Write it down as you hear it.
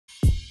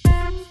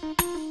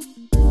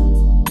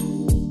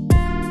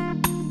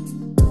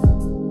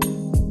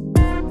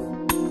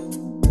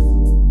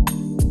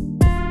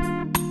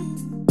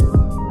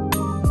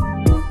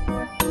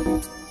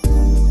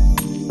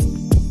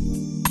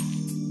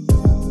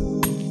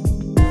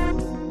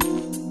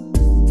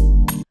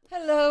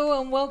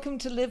Hello and welcome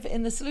to Live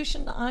in the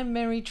Solution. I'm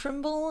Mary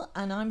Trimble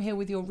and I'm here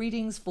with your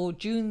readings for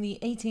June the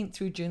 18th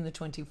through June the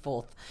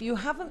 24th. If you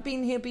haven't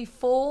been here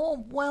before,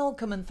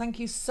 welcome and thank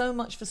you so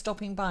much for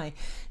stopping by.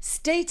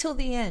 Stay till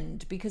the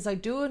end because I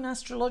do an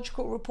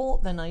astrological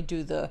report, then I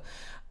do the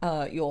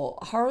your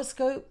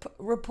horoscope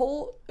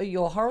report,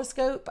 your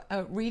horoscope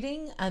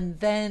reading, and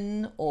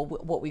then, or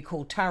what we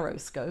call tarot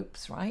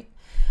scopes, right?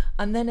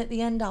 And then at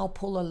the end I'll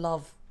pull a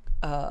love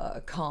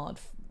card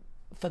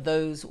for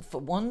those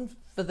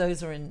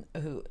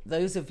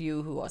of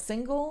you who are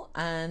single,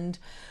 and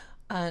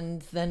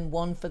then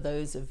one for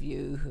those of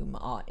you whom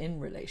are in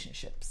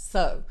relationships.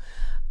 So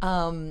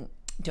don't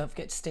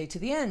forget to stay to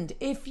the end.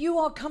 If you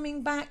are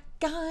coming back,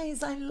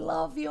 guys, I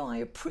love you, I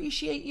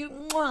appreciate you.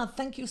 Mwah!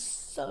 Thank you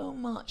so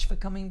much for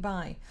coming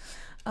by.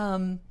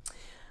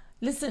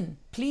 Listen,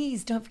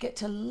 please don't forget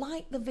to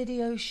like the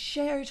video,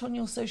 share it on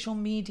your social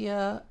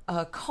media,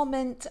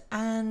 comment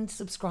and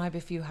subscribe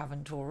if you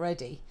haven't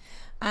already.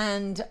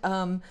 And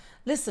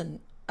listen,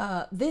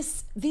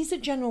 these are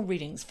general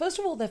readings. First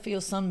of all, they're for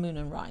your sun, moon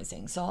and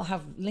rising. So I'll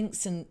have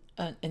links in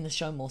the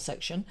show more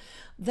section.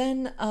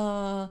 Then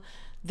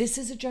this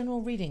is a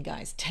general reading,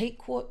 guys.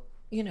 Take what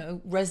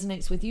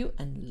resonates with you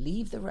and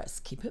leave the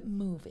rest. Keep it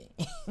moving.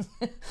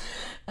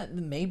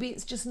 Maybe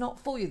it's just not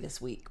for you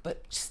this week,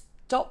 but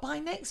stop by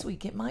next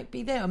week. It might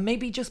be there. Or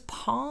maybe just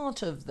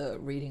part of the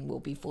reading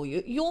will be for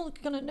you. You're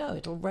going to know.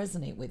 It'll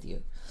resonate with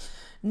you.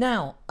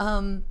 Now,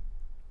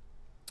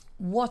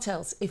 what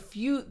else?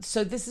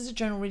 So this is a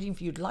general reading.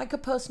 If you'd like a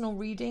personal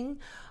reading,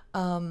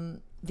 the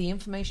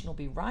information will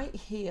be right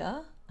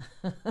here.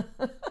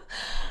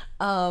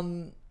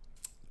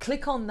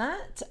 Click on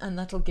that and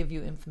that'll give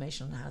you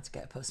information on how to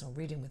get a personal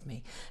reading with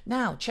me.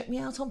 Now, check me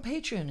out on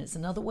Patreon. It's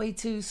another way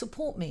to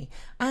support me.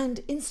 And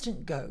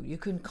Instant Go. You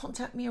can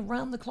contact me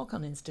around the clock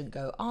on Instant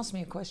Go. Ask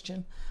me a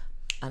question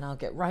and I'll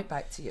get right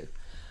back to you.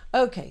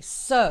 Okay,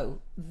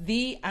 so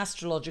the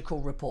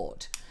astrological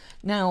report.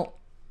 Now,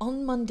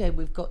 on Monday,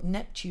 we've got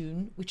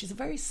Neptune, which is a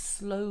very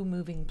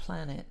slow-moving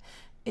planet.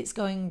 It's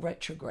going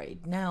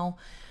retrograde. Now,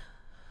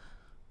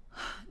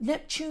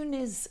 Neptune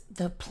is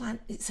the planet,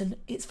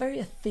 it's very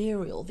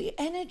ethereal. The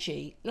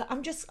energy,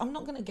 I'm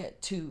not going to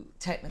get too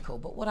technical,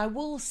 but what I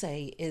will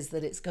say is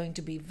that it's going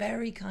to be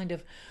very kind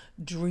of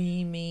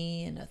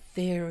dreamy and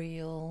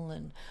ethereal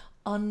and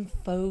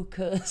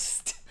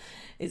unfocused.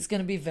 It's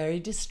going to be very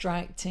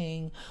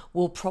distracting.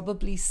 We'll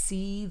probably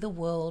see the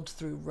world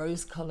through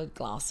rose-colored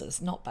glasses.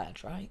 Not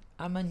bad, right?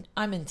 I'm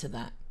into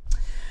that.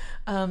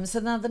 So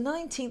now the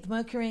 19th,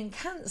 Mercury in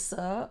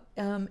Cancer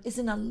is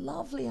in a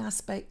lovely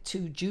aspect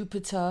to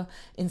Jupiter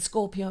in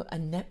Scorpio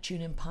and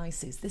Neptune in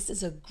Pisces. This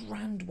is a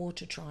grand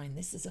water trine.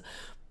 This is a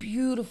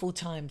beautiful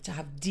time to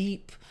have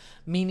deep,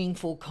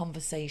 meaningful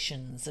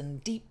conversations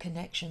and deep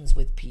connections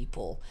with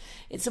people.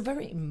 It's a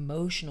very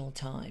emotional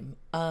time.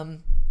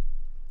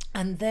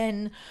 And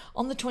then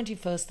on the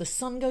 21st, the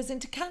sun goes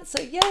into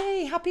Cancer.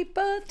 Yay! Happy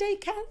birthday,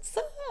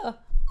 Cancer! Ah,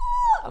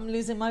 I'm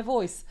losing my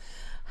voice.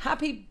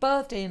 Happy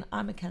birthday, and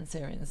I'm a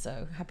Cancerian,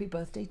 so happy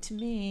birthday to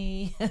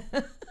me.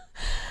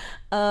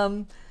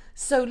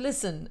 So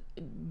listen,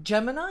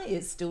 Gemini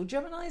is still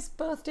Gemini's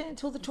birthday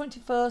until the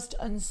 21st,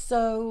 and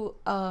so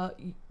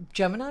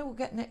Gemini will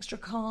get an extra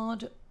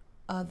card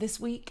this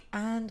week,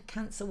 and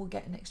Cancer will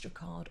get an extra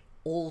card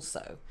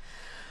also.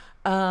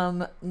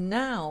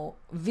 Now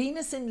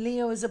Venus in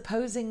Leo is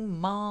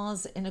opposing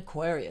Mars in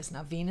Aquarius.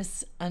 Now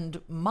Venus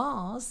and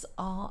Mars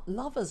are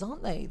lovers,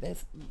 aren't they? They're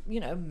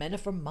men are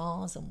from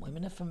Mars and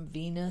women are from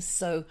Venus,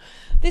 so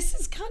this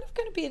is kind of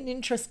going to be an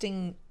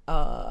interesting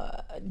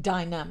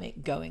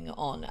dynamic going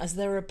on as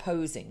they're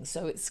opposing.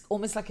 So it's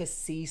almost like a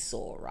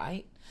seesaw,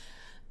 right?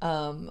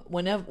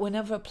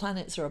 Whenever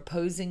planets are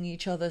opposing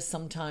each other,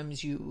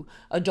 sometimes you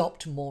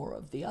adopt more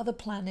of the other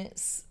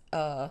planets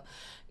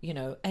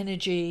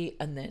energy,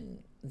 and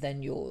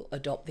then you'll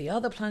adopt the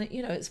other planet.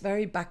 It's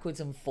very backwards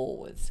and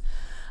forwards.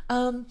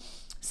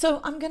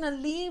 So I'm going to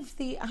leave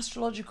the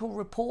astrological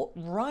report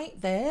right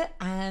there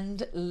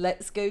and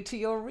let's go to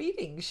your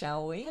reading,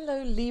 shall we?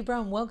 Hello Libra,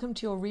 and welcome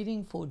to your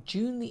reading for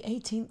June the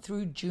 18th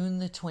through June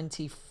the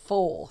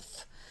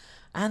 24th.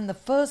 And the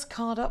first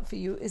card up for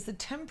you is the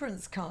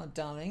Temperance card,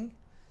 darling.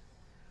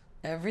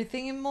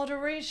 Everything in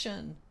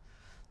moderation.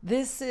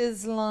 This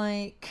is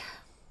like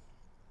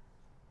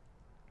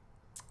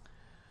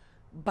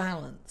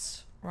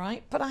balance,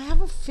 right? But I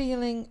have a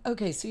feeling,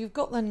 okay, so you've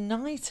got the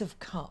Knight of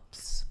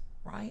Cups,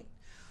 right?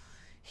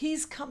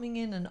 He's coming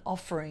in and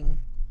offering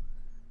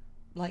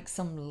like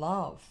some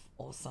love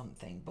or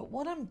something, but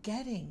what I'm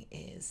getting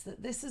is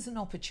that this is an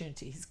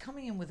opportunity. He's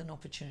coming in with an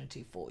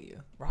opportunity for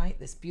you, right?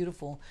 This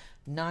beautiful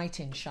knight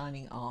in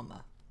shining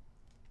armor.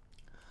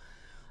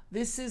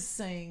 This is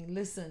saying,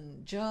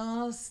 listen,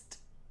 just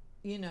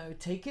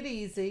take it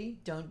easy,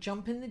 don't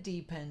jump in the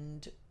deep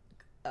end,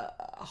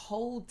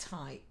 hold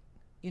tight.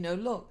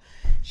 Look,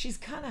 she's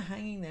kind of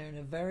hanging there in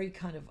a very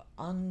kind of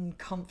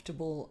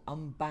uncomfortable,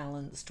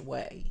 unbalanced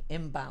way,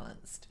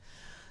 imbalanced.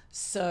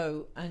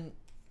 So,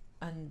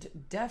 and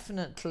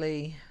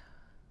definitely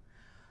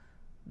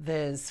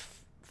there's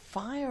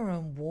fire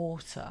and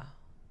water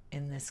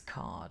in this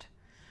card.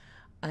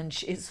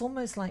 And it's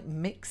almost like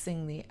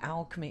mixing the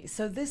alchemy.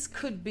 So this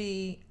could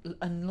be,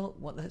 and look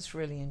what that's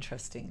really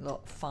interesting.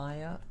 Look,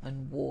 fire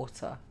and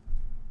water.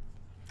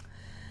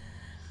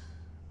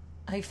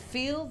 I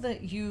feel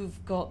that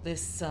you've got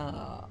this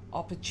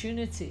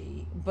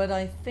opportunity, but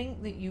I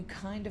think that you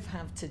kind of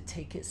have to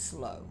take it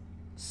slow.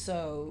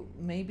 So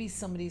maybe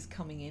somebody's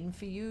coming in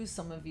for you.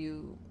 Some of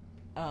you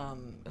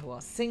who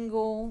are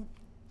single,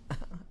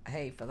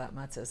 hey, for that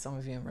matter, some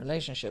of you in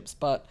relationships,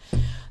 but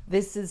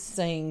this is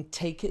saying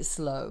take it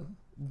slow,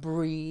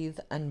 breathe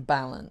and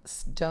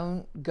balance.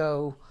 Don't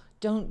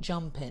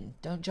jump in.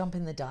 Don't jump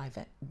in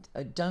the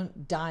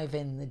don't dive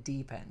in the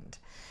deep end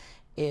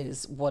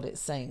is what it's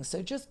saying.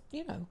 So just,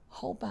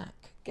 hold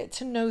back. Get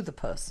to know the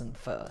person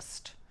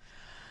first.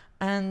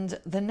 And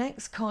the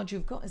next card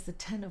you've got is the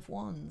Ten of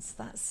Wands.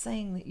 That's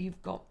saying that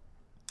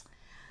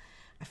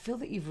I feel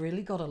that you've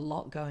really got a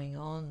lot going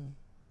on,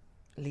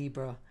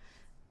 Libra.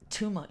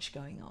 Too much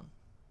going on.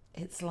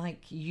 It's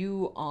like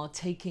you are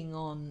taking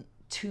on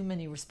too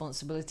many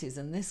responsibilities.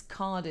 And this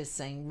card is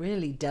saying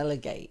really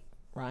delegate,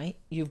 right?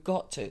 You've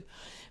got to,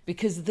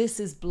 because this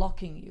is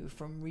blocking you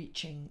from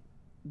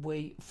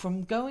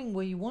from going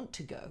where you want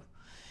to go.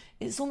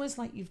 It's almost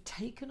like you've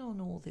taken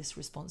on all this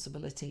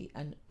responsibility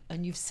and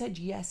you've said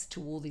yes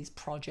to all these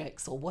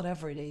projects or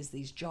whatever it is,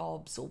 these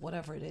jobs or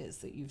whatever it is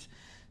that you've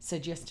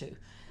said yes to.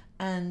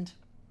 And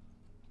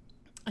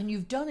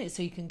you've done it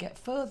so you can get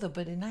further,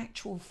 but in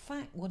actual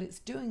fact, what it's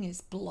doing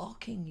is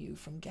blocking you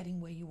from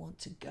getting where you want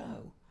to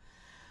go.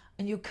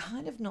 And you're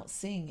kind of not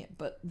seeing it,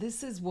 but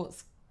this is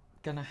what's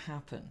going to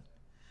happen.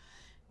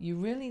 You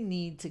really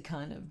need to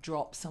kind of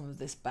drop some of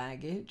this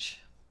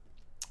baggage,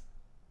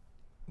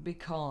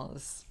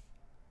 because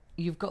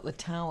you've got the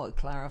Tower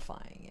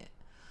clarifying it.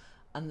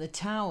 And the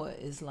Tower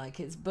is like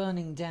it's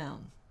burning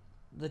down.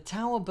 The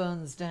Tower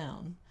burns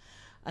down.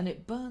 And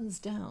it burns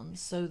down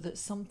so that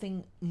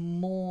something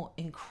more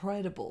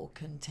incredible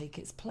can take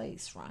its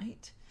place,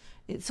 right?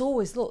 It's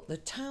always, look, the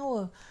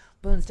Tower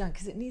burns down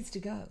because it needs to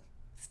go.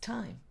 It's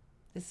time.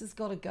 This has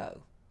got to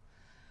go.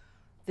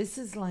 This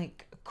is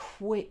like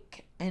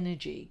quick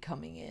energy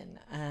coming in.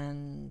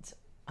 And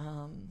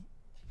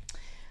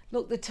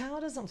look, the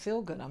Tower doesn't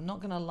feel good. I'm not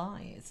going to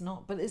lie. It's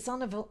not, but it's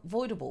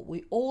unavoidable.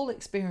 We all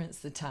experience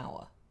the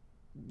Tower.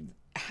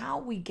 How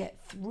we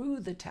get through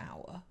the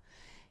Tower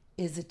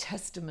is a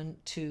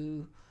testament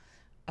to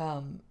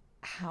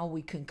how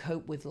we can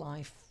cope with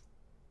life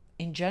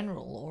in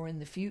general or in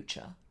the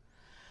future.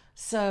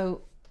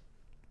 So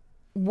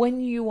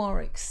when you are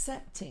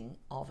accepting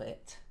of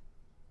it,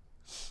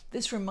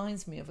 this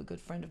reminds me of a good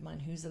friend of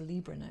mine who's a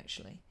Libran,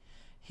 actually.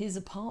 His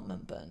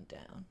apartment burned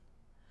down,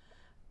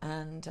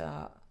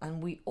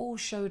 and we all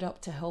showed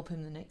up to help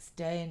him the next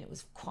day, and it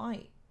was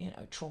quite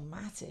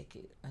traumatic.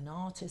 An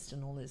artist,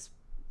 and all his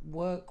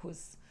work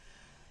was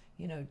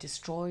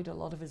destroyed. A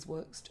lot of his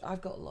work.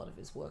 I've got a lot of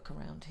his work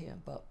around here,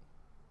 but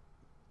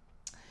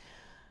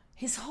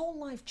his whole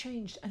life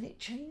changed, and it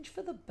changed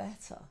for the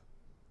better.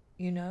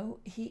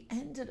 He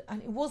ended,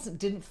 and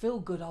didn't feel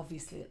good,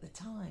 obviously, at the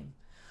time,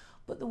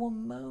 but there were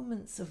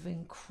moments of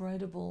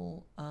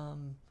incredible,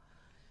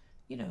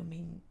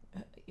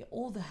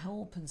 all the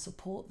help and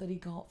support that he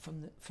got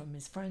from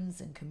his friends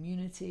and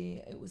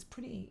community. It was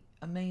pretty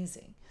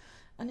amazing,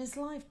 and his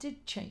life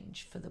did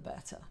change for the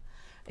better.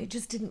 It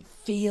just didn't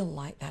feel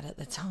like that at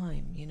the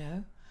time,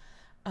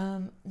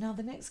 Now,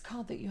 the next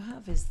card that you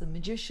have is the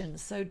Magician.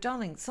 So,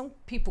 darling, some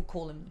people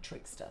call him the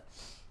trickster.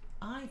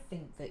 I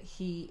think that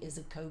he is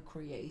a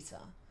co-creator,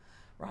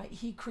 right?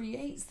 He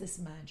creates this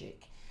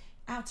magic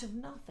out of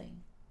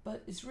nothing,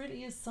 but it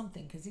really is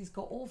something, because he's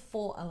got all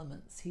four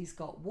elements. He's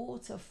got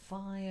water,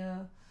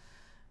 fire,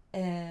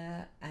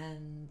 air,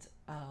 and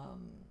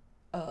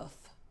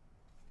earth.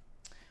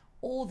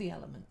 All the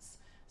elements.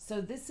 So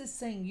this is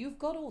saying you've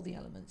got all the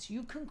elements.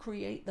 You can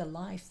create the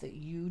life that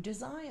you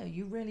desire.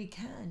 You really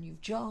can.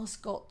 You've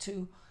just got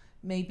to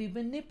maybe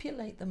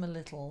manipulate them a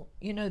little.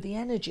 The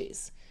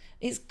energies.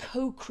 It's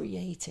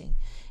co-creating.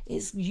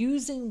 It's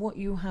using what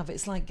you have.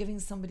 It's like giving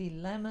somebody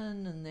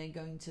lemon and they're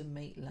going to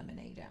make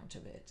lemonade out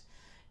of it.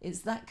 It's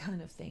that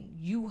kind of thing.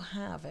 You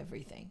have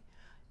everything.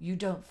 You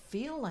don't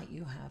feel like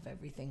you have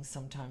everything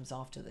sometimes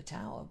after the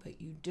Tower,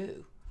 but you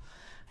do.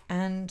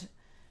 And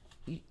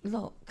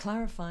look,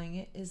 clarifying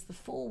it is the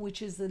Fool,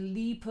 which is the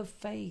leap of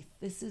faith.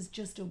 This is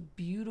just a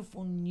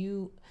beautiful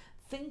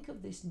think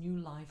of this new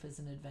life as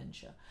an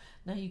adventure.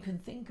 Now you can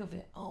think of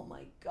it, oh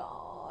my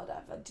God,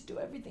 I've had to do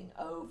everything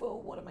over.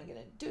 What am I going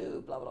to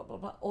do? Blah, blah, blah,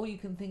 blah. Or you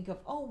can think of,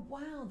 oh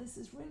wow, this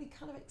is really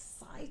kind of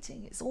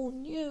exciting. It's all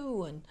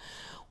new. And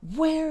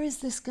where is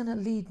this going to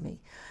lead me?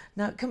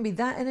 Now it can be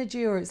that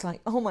energy, or it's like,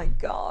 oh my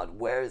God,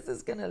 where is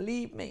this going to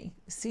lead me?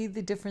 See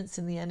the difference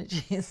in the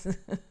energies?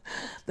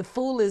 The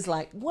Fool is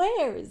like,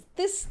 where is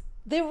this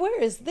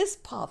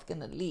path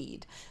going to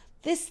lead?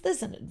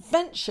 There's an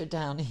adventure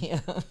down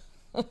here.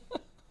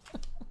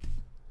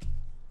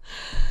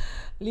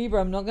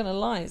 Libra, I'm not going to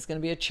lie, it's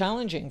going to be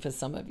challenging for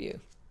some of you.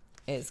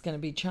 It's going to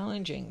be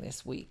challenging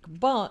this week,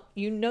 but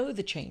you know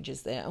the change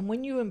is there. And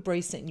when you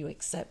embrace it and you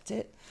accept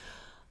it,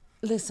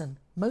 listen,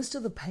 most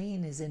of the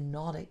pain is in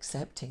not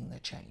accepting the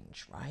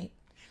change, right?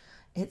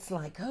 It's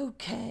like,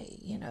 okay,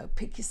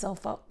 pick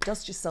yourself up,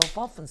 dust yourself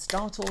off and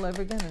start all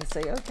over again and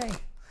say, okay,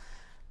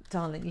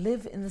 darling,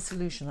 live in the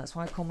solution. That's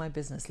why I call my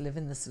business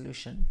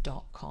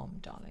liveinthesolution.com,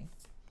 darling.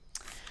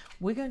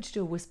 We're going to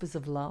do Whispers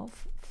of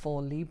Love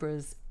for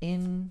Libras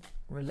in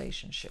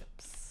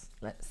relationships.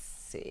 Let's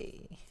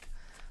see.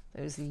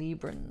 Those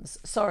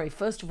Librans. Sorry,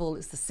 first of all,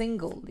 it's the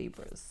single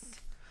Libras.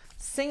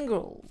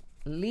 Single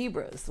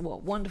Libras.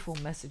 What wonderful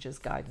messages,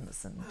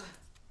 guidance, and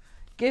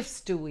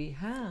gifts do we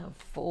have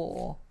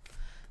for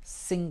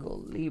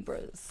single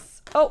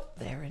Libras? Oh,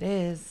 there it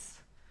is.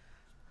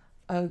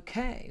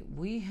 Okay,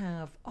 we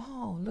have,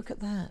 oh, look at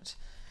that.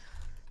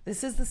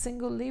 This is the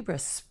single Libra,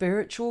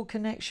 spiritual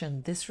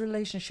connection. This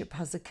relationship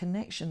has a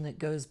connection that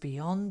goes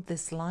beyond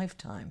this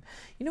lifetime.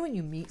 You know when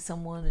you meet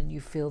someone and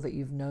you feel that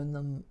you've known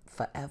them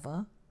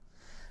forever?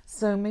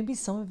 So maybe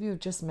some of you have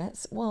just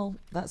met, well,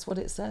 that's what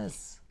it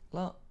says.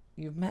 Look,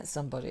 you've met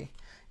somebody.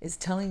 It's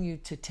telling you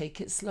to take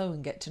it slow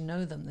and get to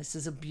know them. This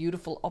is a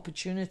beautiful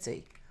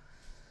opportunity,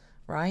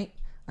 right?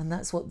 And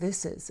that's what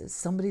this is. It's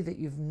somebody that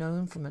you've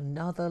known from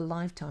another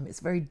lifetime.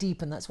 It's very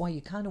deep, and that's why you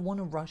kind of want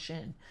to rush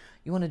in.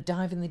 You want to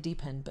dive in the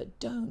deep end, but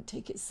don't.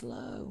 Take it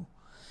slow.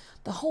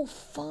 The whole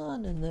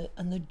fun and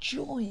the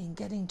joy in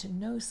getting to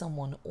know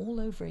someone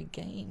all over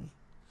again.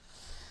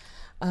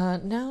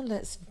 Now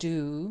let's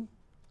do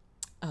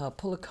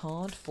pull a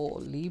card for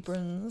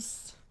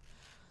Librans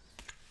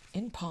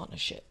in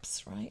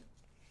partnerships, right?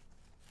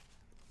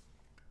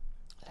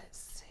 Let's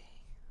see.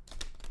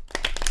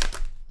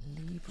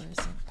 Libras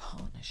in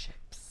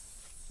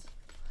partnerships.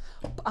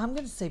 I'm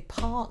going to say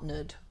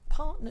partnered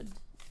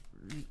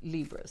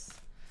Libras.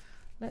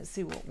 Let's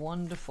see what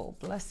wonderful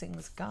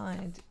blessings,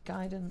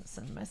 guidance,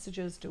 and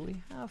messages do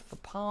we have for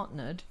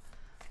partnered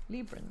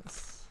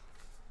Librans.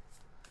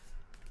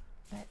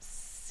 Let's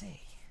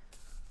see.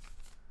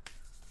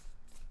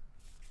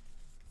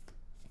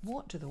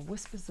 What do the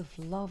Whispers of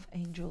Love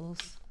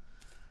angels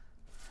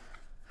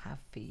have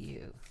for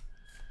you?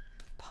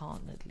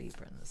 Partnered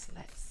Librans.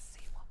 Let's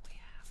see what we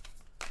have.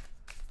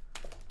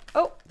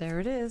 Oh,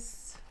 there it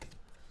is.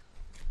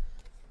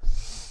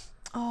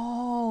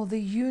 Oh, the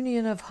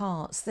union of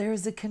hearts. There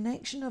is a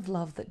connection of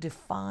love that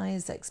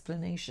defies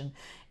explanation.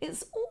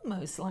 It's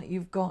almost like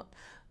you've got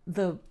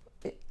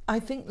I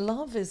think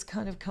love is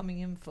kind of coming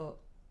in for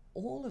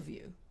all of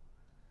you.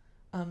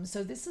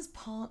 So this is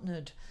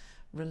partnered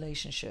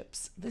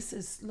relationships. This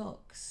is,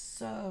 look,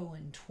 so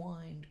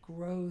entwined,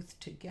 growth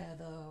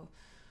together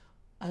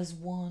as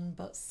one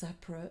but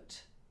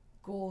separate.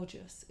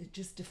 Gorgeous. It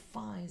just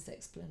defies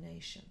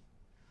explanation.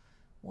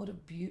 What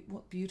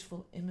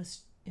beautiful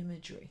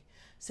imagery.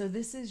 So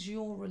this is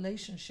your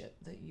relationship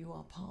that you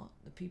are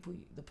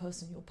the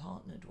person you're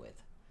partnered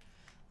with.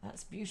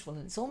 That's beautiful,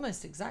 and it's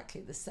almost exactly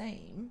the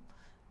same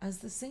as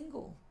the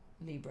single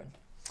Libran.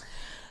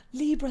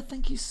 Libra,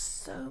 thank you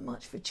so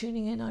much for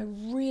tuning in. I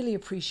really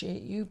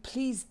appreciate you.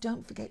 Please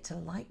don't forget to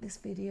like this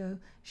video,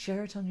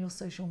 share it on your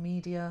social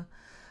media,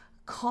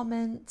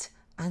 comment,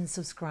 and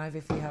subscribe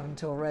if you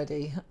haven't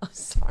already. I'm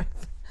sorry.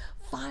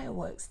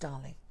 Fireworks,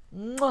 darling.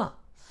 Mwah!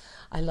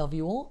 I love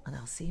you all, and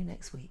I'll see you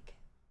next week.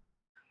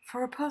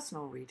 For a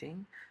personal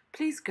reading,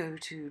 please go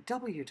to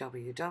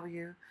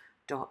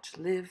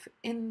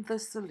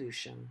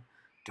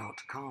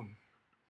www.liveinthesolution.com.